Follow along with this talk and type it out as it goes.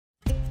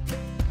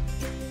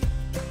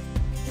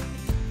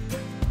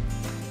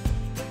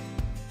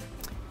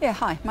Yeah,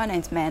 hi, my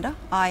name's Manda.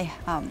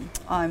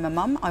 I'm a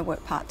mum, I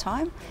work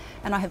part-time,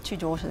 and I have two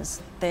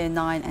daughters. They're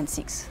 9 and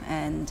 6,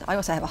 and I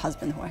also have a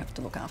husband who I have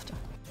to look after.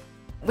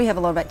 We have a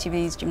lot of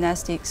activities,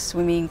 gymnastics,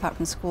 swimming, apart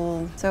from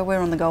school, so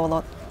we're on the go a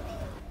lot.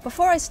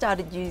 Before I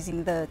started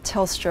using the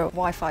Telstra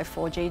Wi-Fi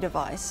 4G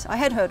device, I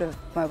had heard of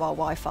mobile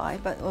Wi-Fi,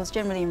 but it was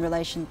generally in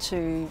relation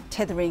to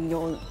tethering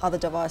your other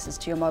devices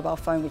to your mobile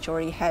phone, which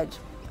already had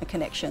a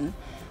connection.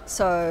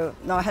 So,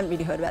 no, I hadn't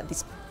really heard about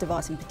this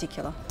device in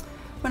particular.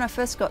 When I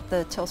first got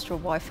the Telstra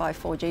Wi-Fi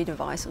 4G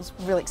device, it was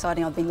really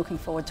exciting. I'd been looking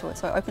forward to it.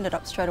 So I opened it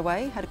up straight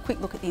away, had a quick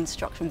look at the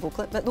instruction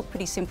booklet. That looked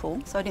pretty simple,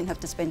 so I didn't have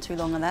to spend too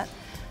long on that.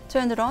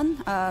 Turned it on,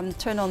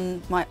 turned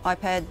on my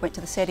iPad, went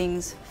to the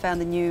settings, found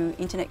the new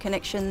internet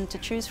connection to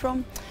choose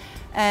from.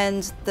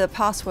 And the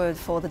password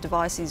for the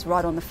device is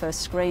right on the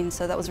first screen,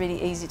 so that was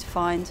really easy to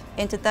find.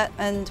 Entered that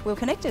and we were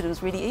connected. It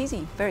was really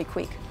easy, very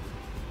quick.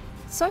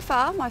 So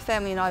far, my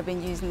family and I have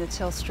been using the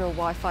Telstra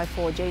Wi-Fi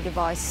 4G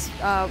device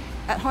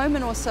at home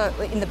and also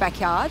in the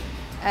backyard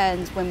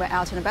and when we're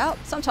out and about.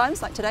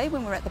 Sometimes, like today,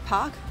 when we're at the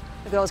park,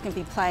 the girls can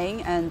be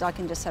playing and I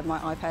can just have my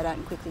iPad out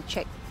and quickly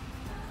check,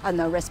 I don't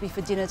know, recipe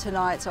for dinner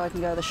tonight, so I can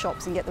go to the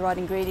shops and get the right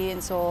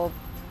ingredients, or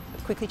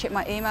quickly check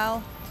my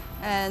email,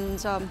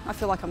 and I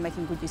feel like I'm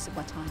making good use of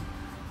my time.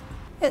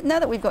 Now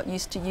that we've got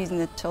used to using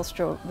the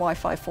Telstra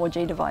Wi-Fi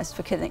 4G device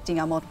for connecting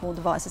our multiple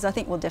devices, I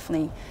think we'll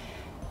definitely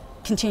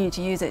continue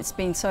to use it. It's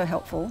been so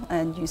helpful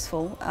and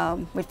useful.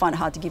 We find it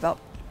hard to give up.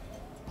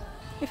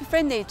 If a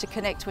friend needed to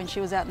connect when she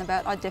was out and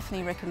about, I'd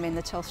definitely recommend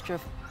the Telstra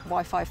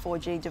Wi-Fi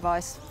 4G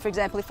device. For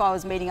example, if I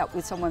was meeting up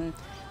with someone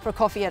for a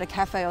coffee at a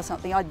cafe or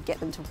something, I'd get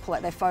them to pull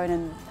out their phone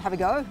and have a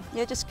go.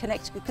 Yeah, just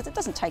connect, because it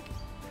doesn't take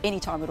any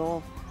time at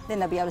all. Then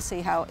they'll be able to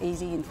see how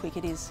easy and quick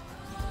it is.